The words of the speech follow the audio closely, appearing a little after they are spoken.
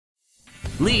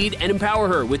Lead and Empower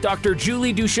Her with Dr.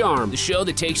 Julie Ducharme, the show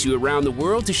that takes you around the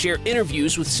world to share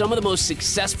interviews with some of the most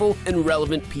successful and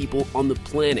relevant people on the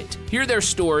planet. Hear their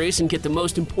stories and get the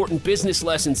most important business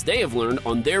lessons they have learned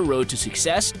on their road to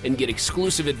success and get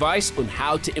exclusive advice on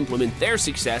how to implement their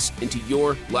success into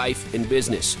your life and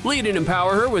business. Lead and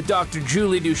Empower Her with Dr.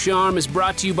 Julie Ducharme is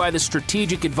brought to you by the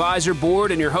Strategic Advisor Board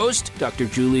and your host, Dr.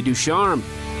 Julie Ducharme.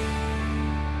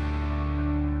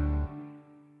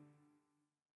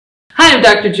 Hi, I'm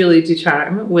Dr. Julie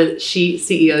Ducharme with She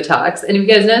CEO Talks. And if you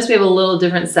guys notice, we have a little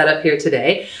different setup here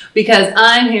today because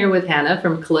I'm here with Hannah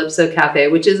from Calypso Cafe,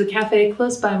 which is a cafe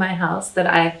close by my house that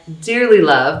I dearly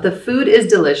love. The food is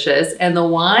delicious and the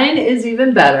wine is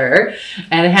even better.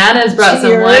 And Hannah's brought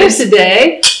some wine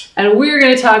today. And we're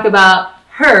going to talk about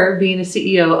her being a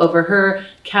CEO over her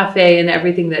cafe and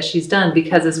everything that she's done.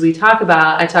 Because as we talk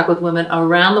about, I talk with women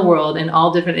around the world in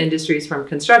all different industries, from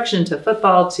construction to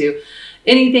football to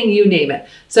anything, you name it.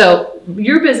 So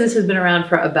your business has been around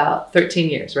for about 13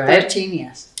 years, right? 13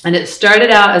 years. And it started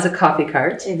out as a coffee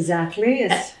cart. Exactly.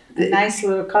 It's a nice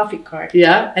little coffee cart.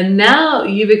 Yeah. And now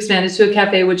you've expanded to a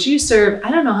cafe, which you serve,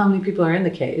 I don't know how many people are in the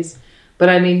K's, but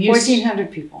I mean,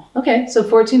 1,400 people. Okay. So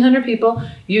 1,400 people.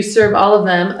 You serve all of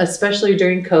them, especially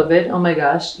during COVID. Oh my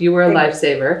gosh. You were a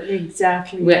lifesaver.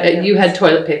 Exactly. You had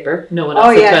toilet paper. No one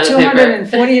else had toilet paper.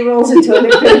 240 rolls of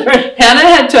toilet paper. Hannah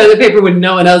had toilet paper when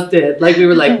no one else did. Like we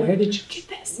were like, where did you get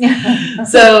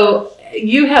this? So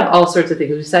you have all sorts of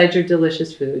things. Besides your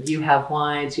delicious food, you have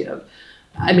wines, you have,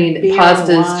 beer,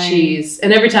 pastas, wine, cheese.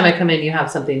 And every time I come in, you have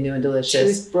something new and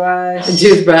delicious. Toothbrush.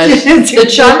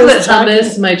 The chocolate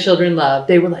hummus my children love.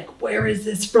 They were like, where is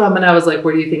this from? And I was like,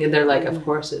 where do you think? And they're like, of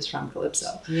course it's from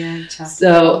Calypso. Yeah, chocolate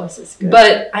hummus is good.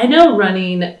 But I know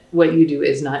running what you do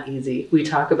is not easy. We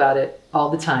talk about it all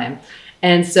the time.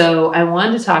 And so I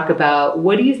wanted to talk about,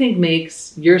 what do you think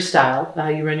makes your style, how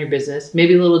you run your business,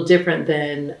 maybe a little different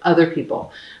than other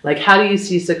people? Like, how do you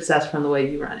see success from the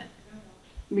way you run it?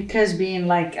 Because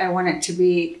I want it to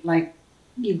be like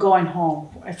you going home.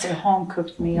 It's a home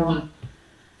cooked meal. Mm-hmm.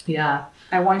 Yeah.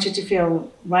 I want you to feel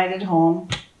right at home.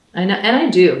 I know, and I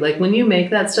do. Like when you make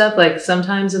that stuff, like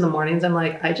sometimes in the mornings, I'm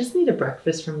like, I just need a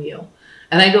breakfast from you.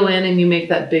 And I go in and you make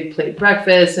that big plate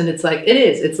breakfast, and it's like,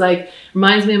 it's like,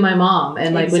 reminds me of my mom.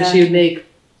 And like when she would make,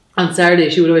 on Saturday,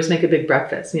 she would always make a big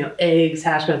breakfast, eggs,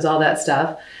 hash browns, all that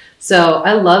stuff. So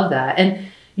I love that. And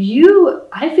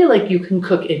I feel like you can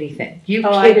cook anything.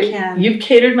 I can. You've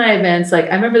catered my events. Like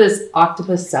I remember this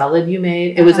octopus salad you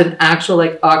made. It was an actual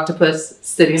like octopus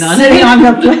sitting on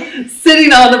the plate.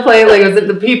 Sitting on the plate, like it was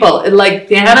the people. And like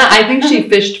Hannah, I think she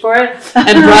fished for it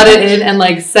and brought it in and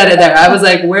like set it there. I was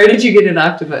like, where did you get an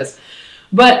octopus?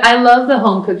 But I love the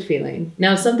home cooked feeling.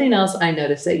 Now, something else I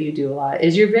noticed that you do a lot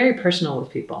is you're very personal with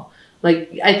people.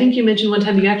 Like, I think you mentioned one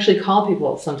time you actually call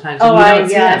people sometimes.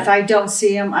 If I don't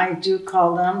see them, I do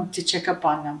call them to check up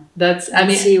on them.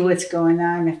 See what's going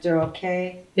on, if they're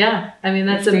okay. Yeah,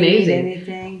 that's amazing. Need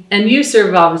anything. And you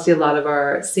serve obviously a lot of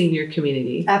our senior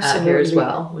community out here as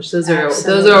well, which those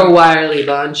are a wily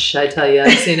bunch. I tell you,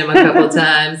 I've seen them a couple of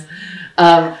times.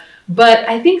 But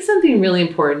I think something really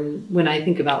important when I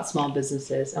think about small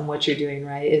businesses and what you're doing,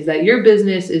 right, is that your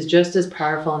business is just as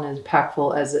powerful and as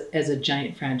impactful as a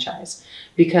giant franchise,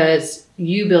 because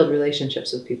you build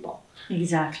relationships with people.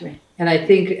 Exactly. And I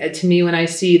think, to me, when I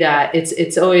see that,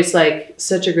 it's always like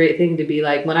such a great thing to be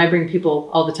like, when I bring people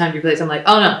all the time to your place, I'm like,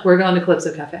 oh no, we're going to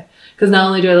Calypso Cafe. Because not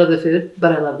only do I love the food,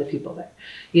 but I love the people there.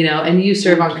 And you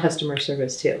serve on customer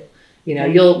service too.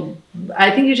 I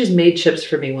think you just made chips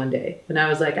for me one day. And I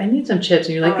was like, I need some chips.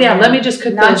 And you're like, let me just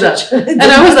cook those up. And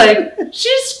I was like,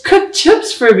 she's cooked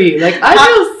chips for me. Like, I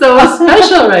feel so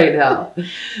special right now.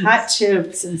 Hot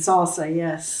chips and salsa,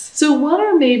 yes. So what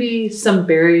are maybe some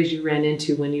barriers you ran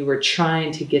into when you were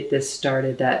trying to get this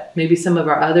started that maybe some of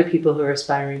our other people who are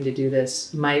aspiring to do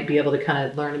this might be able to kind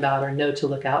of learn about or know to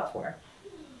look out for?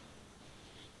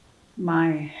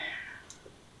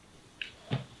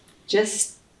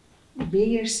 Just be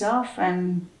yourself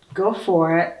and go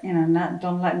for it.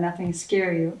 Don't let nothing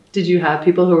scare you. Did you have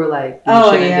people who were like, you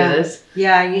shouldn't do this?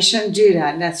 Yeah, you shouldn't do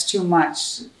that. That's too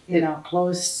much.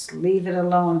 Leave it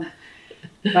alone.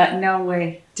 But no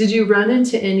way. Did you run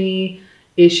into any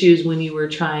issues when you were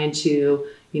trying to,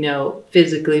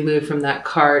 physically move from that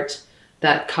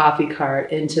coffee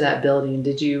cart into that building?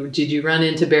 Did you run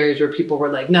into barriers where people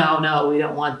were like, no, we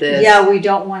don't want this? Yeah, we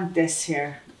don't want this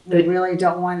here. We really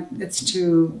don't want, it's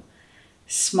too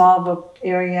small book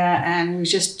area, and we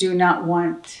just do not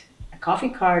want a coffee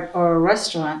cart or a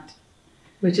restaurant.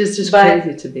 Which is just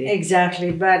crazy to be.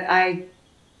 Exactly. But I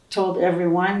told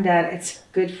everyone that it's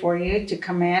good for you to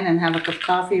come in and have a cup of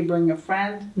coffee, bring a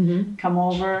friend, Mm-hmm. come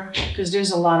over, because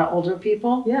there's a lot of older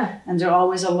people Yeah. and they're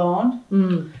always alone.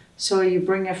 Mm. So you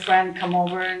bring a friend, come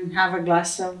over and have a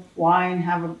glass of wine,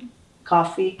 have a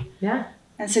coffee, Yeah.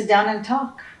 and sit down and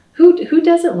talk. Who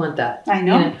doesn't want that? I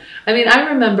know. You know? I mean, I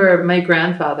remember my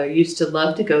grandfather used to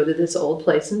love to go to this old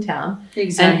place in town.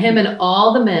 Exactly. And him and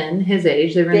all the men his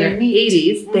age, they were in They their meet.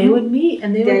 80s, they Mhm. would meet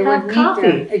and they They would have meet coffee.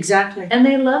 there. Exactly. And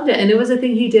they loved it. And it was a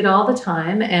thing he did all the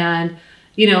time. And,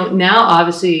 you know, now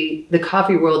obviously the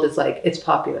coffee world is like, it's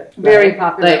popular. Right? Very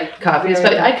popular. Like coffee.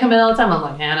 Very I come in all the time. I'm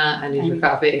like, Hannah, I need your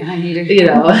coffee. I need a You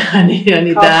know, I need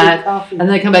coffee, that. coffee. And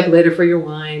then I come back later for your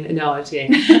wine. No, I'm just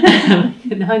kidding.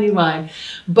 No, I need wine.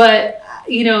 But,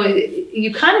 you know,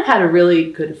 you kind of had a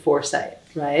really good foresight,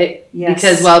 right? Yes.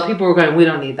 Because while people were going, we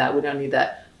don't need that, we don't need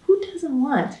that. Who doesn't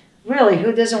want? Really,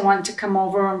 who doesn't want to come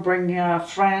over and bring a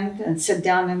friend and sit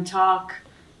down and talk,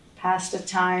 pass the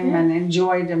time Yeah. and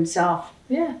enjoy themselves?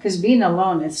 Yeah. Because being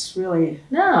alone, it's really,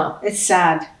 No. it's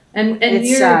sad. And It's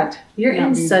you're, sad. You're not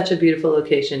in being- such a beautiful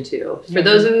location too. For Yeah.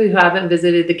 those of you who haven't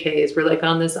visited the caves, we're like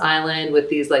on this island with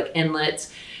these like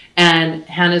inlets, and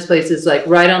Hannah's place is like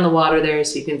right on the water there,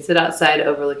 so you can sit outside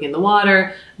overlooking the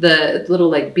water, the little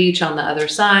like beach on the other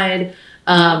side.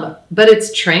 But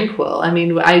it's tranquil. I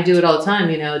mean, I do it all the time,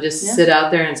 you know, just Yeah. sit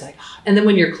out there and it's like, and then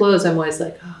when you're closed, I'm always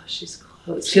like, oh, she's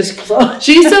closed. She's close.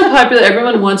 She's so popular.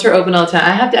 Everyone wants her open all the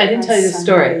time. I didn't tell you the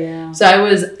story. Yeah. So I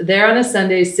was there on a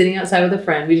Sunday sitting outside with a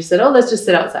friend. We just said, oh, let's just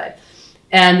sit outside.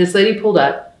 And this lady pulled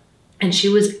up and she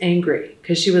was angry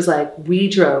because she was like, we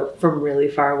drove from really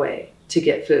far away to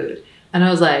get food. And I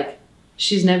was like,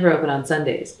 she's never open on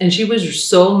Sundays. And she was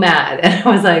so mad. And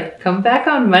I was like, come back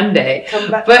on Monday. Come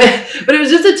back. But it was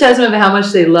just a testament of how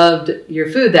much they loved your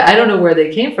food that I don't know where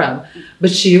they came from. But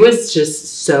she was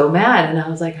just so mad. And I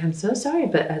was like, I'm so sorry.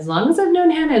 But as long as I've known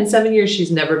Hannah in 7 years,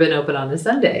 she's never been open on a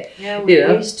Sunday. Yeah, we You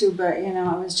know? used to, but you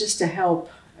know, it was just a help.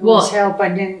 It Well- was help. I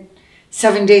didn't,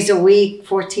 7 days a week,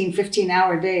 14,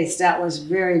 15-hour days. That was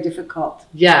very difficult.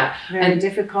 Yeah. Very And-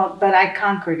 difficult, but I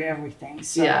conquered everything.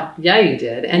 So Yeah, you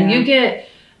did. And Yeah. you get,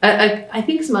 I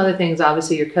think some other things,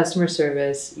 obviously your customer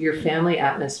service, your family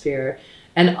atmosphere,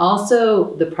 and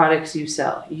also the products you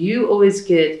sell. You always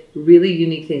get really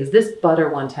unique things. This butter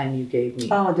one time you gave me,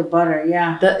 Oh, the butter,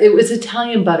 yeah. it was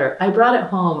Italian butter. I brought it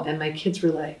home and my kids were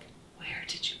like, where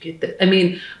did you get this? I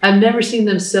mean, I've never seen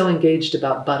them so engaged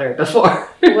about butter before.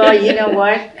 Well, you know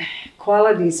what?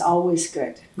 Quality is always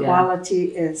good. Yeah. Quality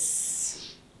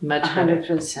is Much better.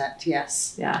 100%,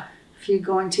 yes. Yeah. If you're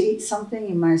going to eat something,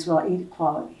 you might as well eat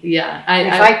quality. Yeah.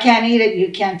 If I can't eat it,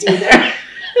 you can't either.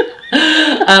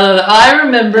 I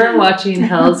remember watching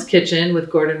Hell's Kitchen with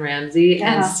Gordon Ramsay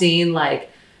and Yeah. seeing like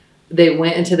they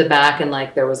went into the back and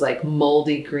like there was like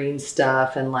moldy green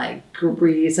stuff and like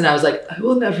grease, and I was like, I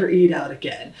will never eat out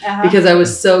again Uh-huh. because I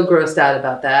was so grossed out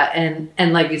about that. And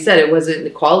like you said, it wasn't the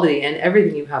quality, and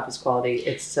everything you have is quality.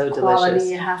 It's so Quality,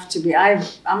 delicious. you have to be. I'm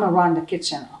around the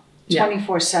kitchen Yeah.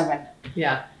 24/7.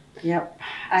 Yeah, Yep.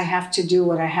 I have to do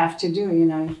what I have to do, you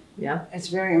know. yeah, It's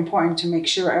very important to make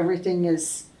sure everything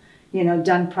is, you know,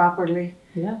 done properly.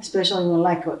 yeah. Especially when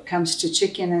like it comes to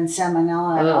chicken and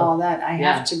salmonella and Oh, all that. I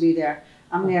yeah. have to be there.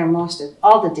 I'm there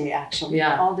all the day actually.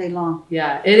 Yeah. All day long.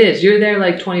 Yeah, it is. You're there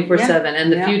like 24/7,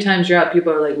 and the Yeah. few times you're out,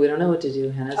 people are like, "We don't know what to do,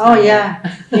 Hannah." Oh yeah.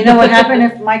 You know what happened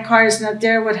if my car is not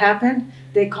there? What happened?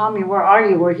 They call me. Where are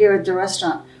you? We're here at the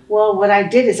restaurant. Well, what I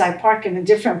did is I park in a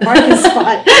different parking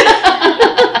spot.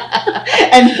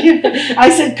 And I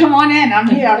said, "Come on in. I'm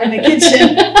here. I'm in the kitchen."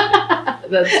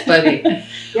 That's funny.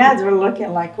 Yeah, they're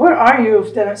looking like, "Where are you?"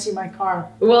 If they don't see my car.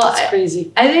 Well, It's crazy.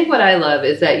 I think what I love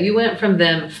is that you went from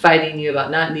them fighting you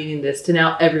about not needing this to now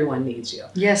everyone needs you.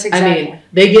 Yes, I exactly. mean,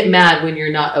 they get mad when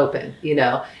you're not open, you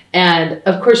know? And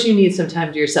of course you need some time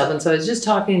to yourself. And so I was just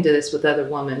talking to this with other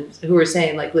women who were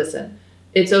saying like, listen,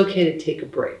 it's okay to take a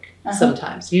break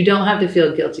sometimes. You don't have to feel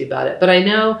guilty about it. But I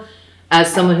know as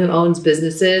someone who owns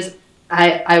businesses,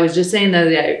 I was just saying the other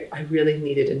day, I really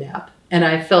needed a nap. And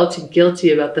I felt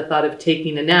guilty about the thought of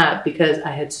taking a nap because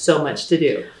I had so much to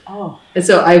do. Oh, And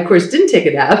so I, of course, didn't take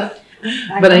a nap,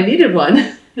 but I needed one.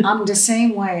 I'm the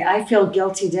same way. I feel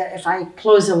guilty that if I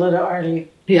close a little early.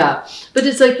 Yeah. But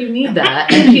it's like you need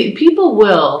that. And people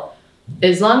will,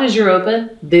 as long as you're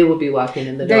open, they will be walking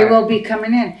in the door. They will be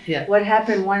coming in. Yeah. What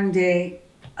happened one day,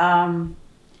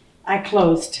 I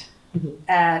closed Mhm.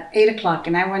 at 8 o'clock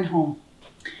and I went home.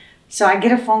 So I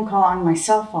get a phone call on my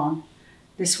cell phone.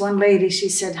 This one lady, she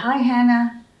said, "Hi,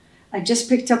 Hannah. I just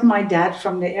picked up my dad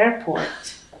from the airport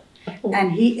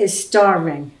and he is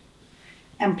starving.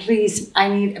 And please, I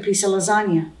need a piece of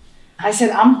lasagna." I said,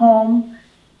 "I'm home.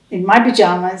 in my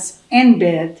pajamas, in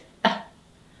bed.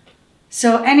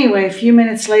 So anyway, a few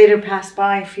minutes later passed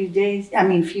by, a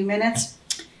few minutes.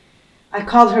 I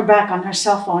called her back on her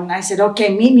cell phone and I said, okay,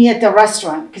 meet me at the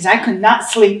restaurant because I could not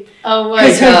sleep Oh my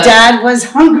because her God. dad was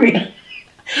hungry.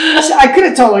 So I could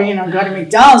have told her, go to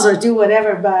McDonald's or do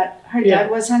whatever, but her Yeah.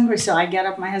 dad was hungry. So I get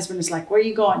up. My husband is like, where are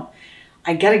you going?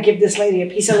 I got to give this lady a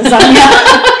piece of lasagna.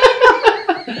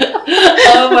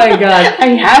 Oh my God. I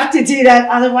have to do that.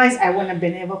 Otherwise, I wouldn't have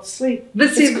been able to sleep. But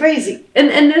see, It's crazy. And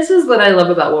this is what I love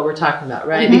about what we're talking about,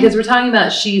 right? Mhm. Because we're talking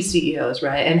about she CEOs,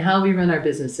 right? And how we run our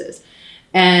businesses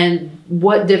and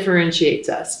what differentiates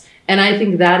us. And I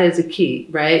think that is a key,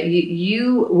 right?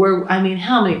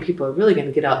 How many people are really going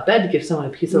to get out of bed to give someone a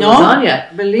piece of No,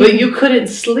 lasagna? believe But me. you couldn't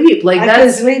sleep. Like I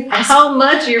that's couldn't sleep. how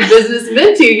much your business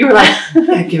meant to you. You were like,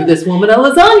 I give this woman a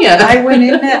lasagna. I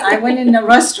went in the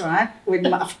restaurant with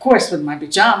my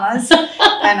pajamas,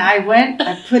 and I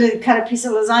cut a piece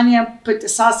of lasagna, put the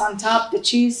sauce on top, the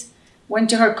cheese, went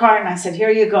to her car, and I said, "Here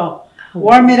you go,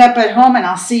 warm it up at home, and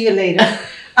I'll see you later."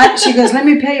 She goes, "Let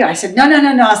me pay you." I said, "No,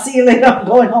 I'll see you later. I'm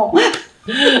going home."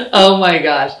 Oh my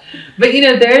gosh. But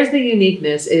there's the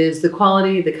uniqueness is the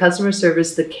quality, the customer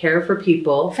service, the care for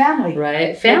people, Family,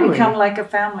 right? They Family. become like a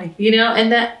family.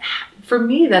 And that for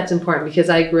me that's important because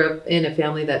I grew up in a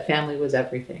family that family was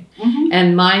everything. Mhm.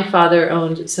 And my father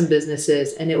owned some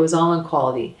businesses and it was all in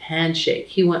quality, handshake.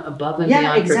 He went above and Yeah,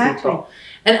 beyond exactly. for people.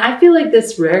 And I feel like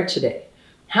that's rare today.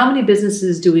 How many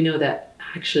businesses do we know that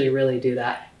actually really do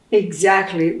that?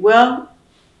 Exactly. Well,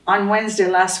 on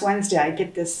last Wednesday, I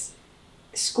get this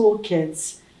school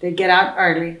kids. They get out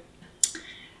early,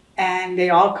 and they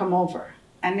all come over.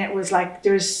 And it was like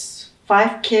there's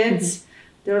 5 kids.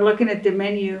 They're looking at the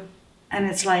menu, and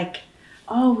it's like,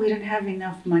 oh, we don't have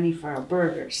enough money for our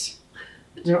burgers.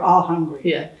 They're all hungry.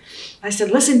 Yeah. I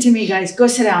said, listen to me, guys. Go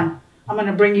sit down. I'm going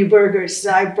to bring you burgers. So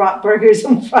I brought burgers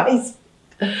and fries.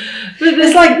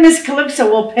 It's like, Miss Calypso,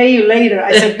 we'll pay you later.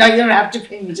 I said, no, you don't have to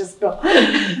pay me. Just go.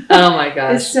 Oh my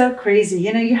gosh. It's so crazy.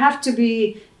 You have to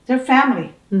be, they're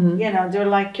family. Mhm. They're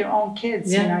like your own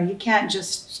kids. Yeah. You can't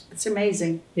just, it's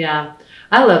amazing. Yeah.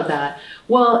 I love that.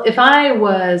 Well, if I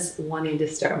was wanting to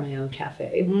start my own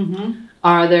cafe, Mm-hmm.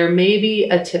 are there maybe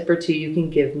a tip or two you can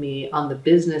give me on the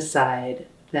business side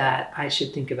that I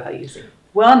should think about using?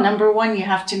 Well, number one, you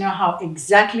have to know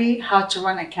exactly how to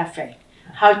run a cafe,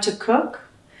 how to cook,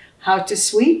 how to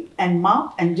sweep and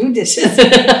mop and do dishes.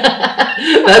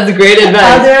 That's great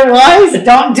advice. Otherwise,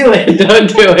 don't do it. Don't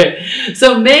do it.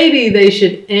 So maybe they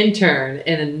should intern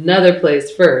in another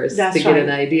place first That's to get right. an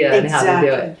idea on how to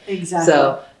do it. Exactly.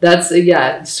 So that's,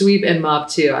 sweep and mop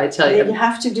too. I tell You you,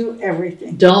 have to do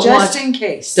everything. Don't just watch- in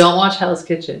case. don't watch Hell's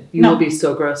Kitchen. You No. will be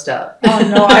so grossed out. Oh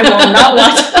no, I will not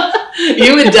watch.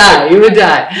 You would die. You would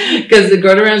die. Because the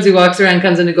Gordon Ramsay walks around,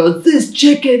 comes in and goes, "This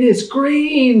chicken is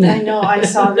green." I know. I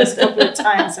saw this a couple of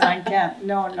times, and I can't.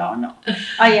 No.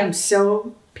 I am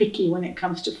so picky when it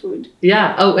comes to food.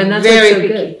 Yeah. Oh, and that's Very what's so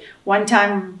picky. good. One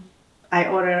time, I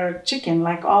ordered chicken,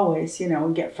 like always.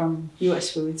 We get from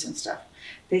U.S. Foods and stuff.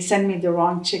 They send me the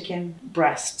wrong chicken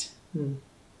breast.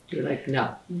 You're like,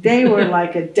 no. They were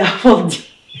like a double D.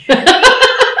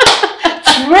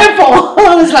 Triple.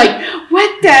 I was like,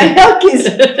 what the heck is?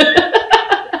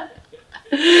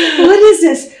 What is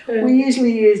this? We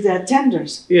usually use the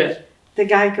tenders. Yeah. The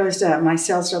guy goes, my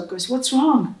sales rep goes, what's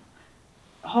wrong?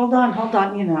 Hold on.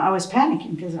 I was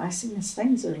panicking because I seen these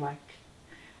things are like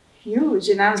huge.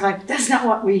 And I was like, that's not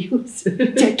what we use.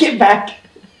 Take it back.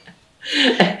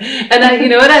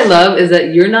 And what I love is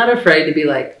that you're not afraid to be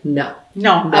like, no.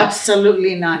 No,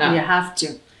 absolutely not. No. You have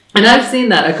to. And I've seen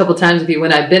that a couple times with you.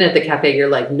 When I've been at the cafe, you're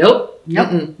like, nope,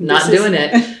 Nope. not This is- doing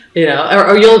it.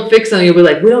 Or you'll fix something. You'll be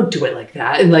like, we don't do it like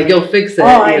that, and like you'll fix it.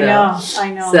 Oh, I know.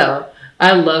 So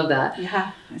I love that.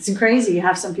 Yeah, it's crazy. You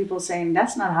have some people saying,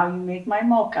 that's not how you make my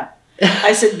mocha.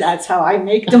 I said, that's how I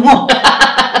make the mocha.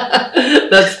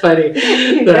 That's funny.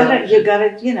 You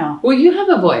gotta. Well, you have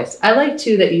a voice. I like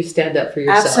too that you stand up for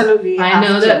yourself. Absolutely, you I have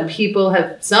know to.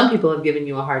 that some people have given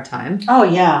you a hard time. Oh,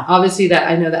 yeah. Obviously,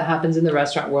 I know that happens in the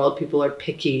restaurant world. People are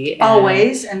picky. And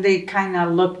Always. And they kind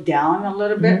of look down a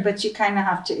little bit, Mhm. but you kind of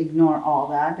have to ignore all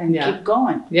that and Yeah. keep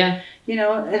going. Yeah.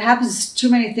 It happens too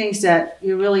many things that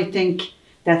you really think,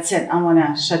 that's it, I want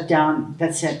to shut down,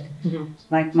 that's it. Mhm.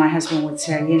 Like my husband would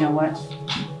say, you know what?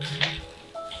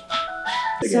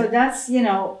 So that's,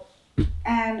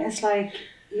 and it's like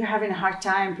you're having a hard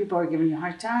time, people are giving you a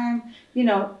hard time, in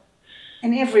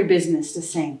every business the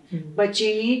same. Mhm. But you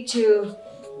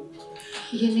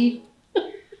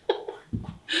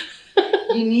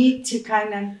need to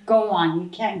kind of go on. You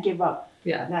can't give up.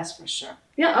 Yeah. That's for sure.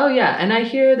 Yeah. Oh, yeah. And I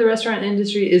hear the restaurant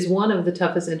industry is one of the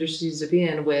toughest industries to be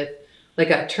in with like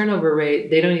a turnover rate.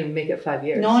 They don't even make it 5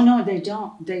 years. No, they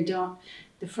don't. They don't.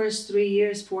 The first 3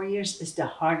 years, 4 years is the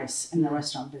hardest in the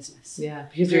restaurant business. Yeah,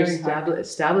 because Very you're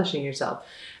establishing yourself.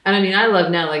 And I mean, I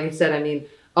love now, like I said, I mean,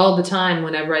 all the time,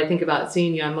 whenever I think about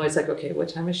seeing you, I'm always like, okay, what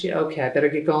time is she? Okay, I better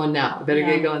get going now. I better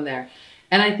get going there.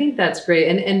 And I think that's great.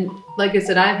 And like I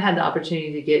said, I've had the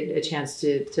opportunity to get a chance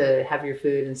to have your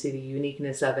food and see the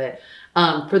uniqueness of it.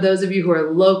 For those of you who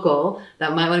are local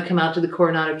that might want to come out to the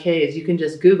Coronado Caves, you can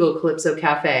just Google Calypso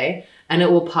Cafe and it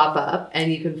will pop up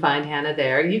and you can find Hannah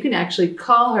there. You can actually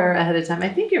call her ahead of time. I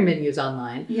think your menu's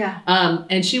online. Yeah.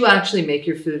 And she will actually make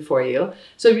your food for you.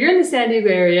 So if you're in the San Diego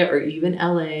area or even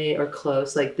LA or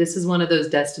close, like this is one of those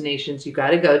destinations you got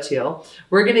to go to.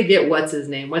 We're going to get, what's his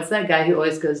name? What's that guy who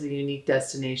always goes to unique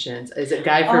destinations? Is it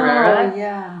Guy Ferreira? Oh,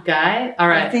 yeah. Guy? All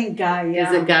right. I think Guy, yeah.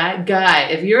 Is it Guy? Guy,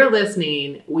 if you're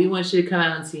listening, we want you to come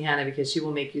out and see Hannah because she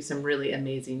will make you some really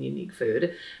amazing, unique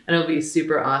food. And it'll be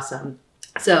super awesome.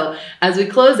 So as we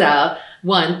close out,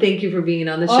 one, thank you for being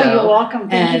on the show. Oh, you're welcome.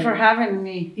 Thank you for having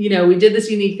me. You know, we did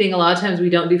this unique thing. A lot of times we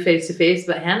don't do face-to-face,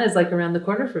 but Hannah's like around the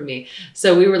corner from me.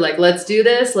 So we were like, let's do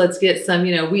this. Let's get some,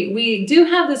 you know, we do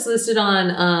have this listed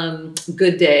on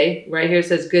Good Day. Right here it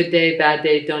says good day, bad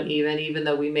day, don't even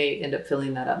though we may end up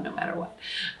filling that up no matter what.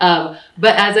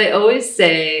 But as I always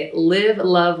say, live,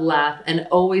 love, laugh, and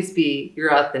always be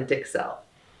your authentic self.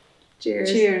 Cheers.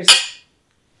 Cheers.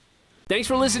 Thanks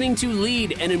for listening to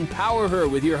Lead and Empower Her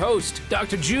with your host,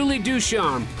 Dr. Julie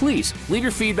Ducharme. Please leave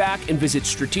your feedback and visit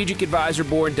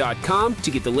strategicadvisorboard.com to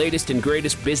get the latest and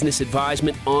greatest business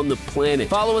advisement on the planet.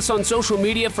 Follow us on social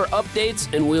media for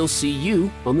updates, and we'll see you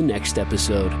on the next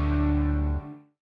episode.